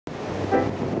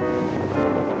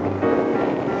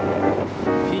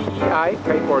hi,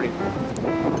 kiteboarding.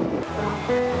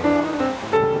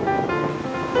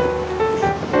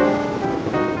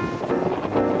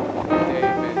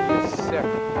 Dave, man, he's sick.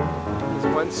 He's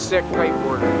one sick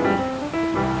kiteboarder.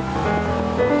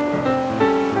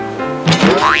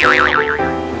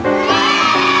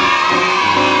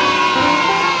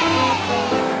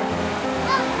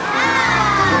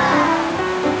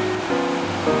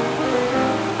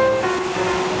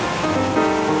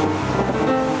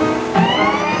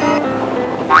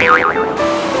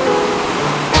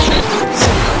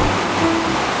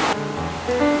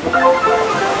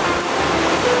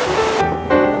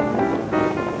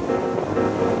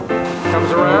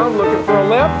 Comes around looking for a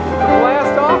lip.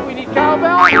 Blast off. We need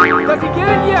cowbell. Does he get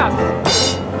it? Yes.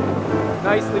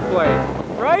 Nicely played.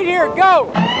 Right here.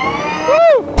 Go.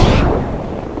 Woo!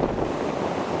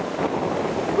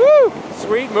 Woo!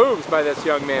 Sweet moves by this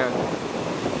young man.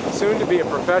 Soon to be a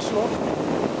professional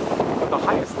at the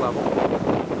highest level.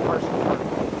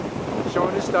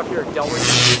 Showing his stuff here at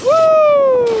Delray. Woo!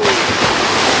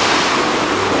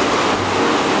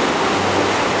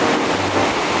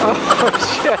 Oh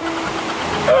shit!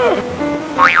 Woo!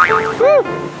 Woo!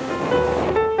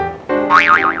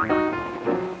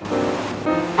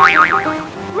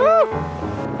 Oh! Boom!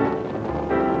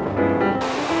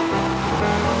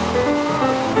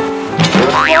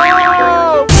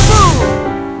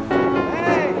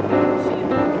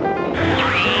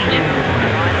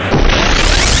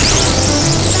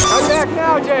 Come back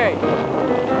now, Jay.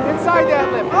 Inside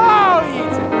that lip. Oh, he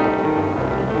eats it.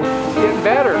 She's getting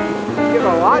better. She's getting a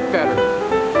lot better.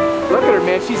 Look at her,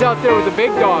 man. She's out there with the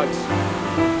big dogs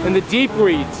and the deep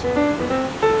weeds.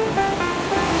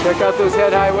 Check out those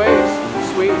head-high waves.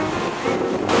 Sweet.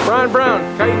 Brian Brown,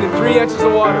 kiting in 3 inches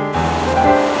of water.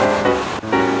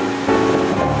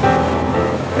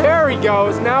 There he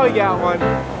goes. Now he got one.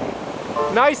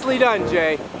 Nicely done,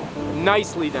 Jay.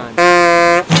 Nicely done.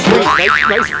 Sweet.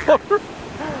 Nice floater.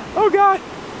 Oh, God.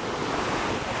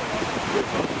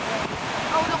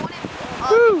 Oh, no, what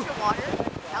is your water?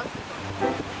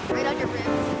 Right on your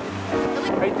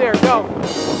ribs. Right there, go.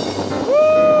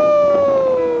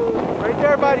 Woo! Right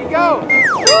there, buddy, go.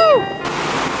 Woo!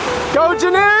 Go,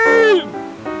 Janine!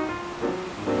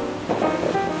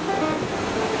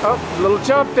 Oh, little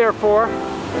jump there, for.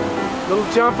 Little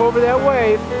jump over that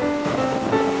wave.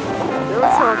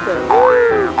 There's something. Woo!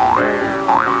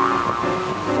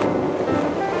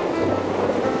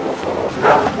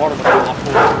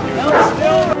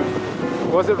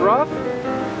 Was it rough?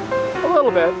 A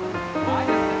little bit.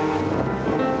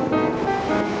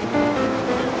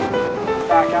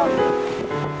 Back out here.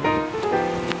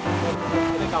 I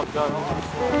think I'm done.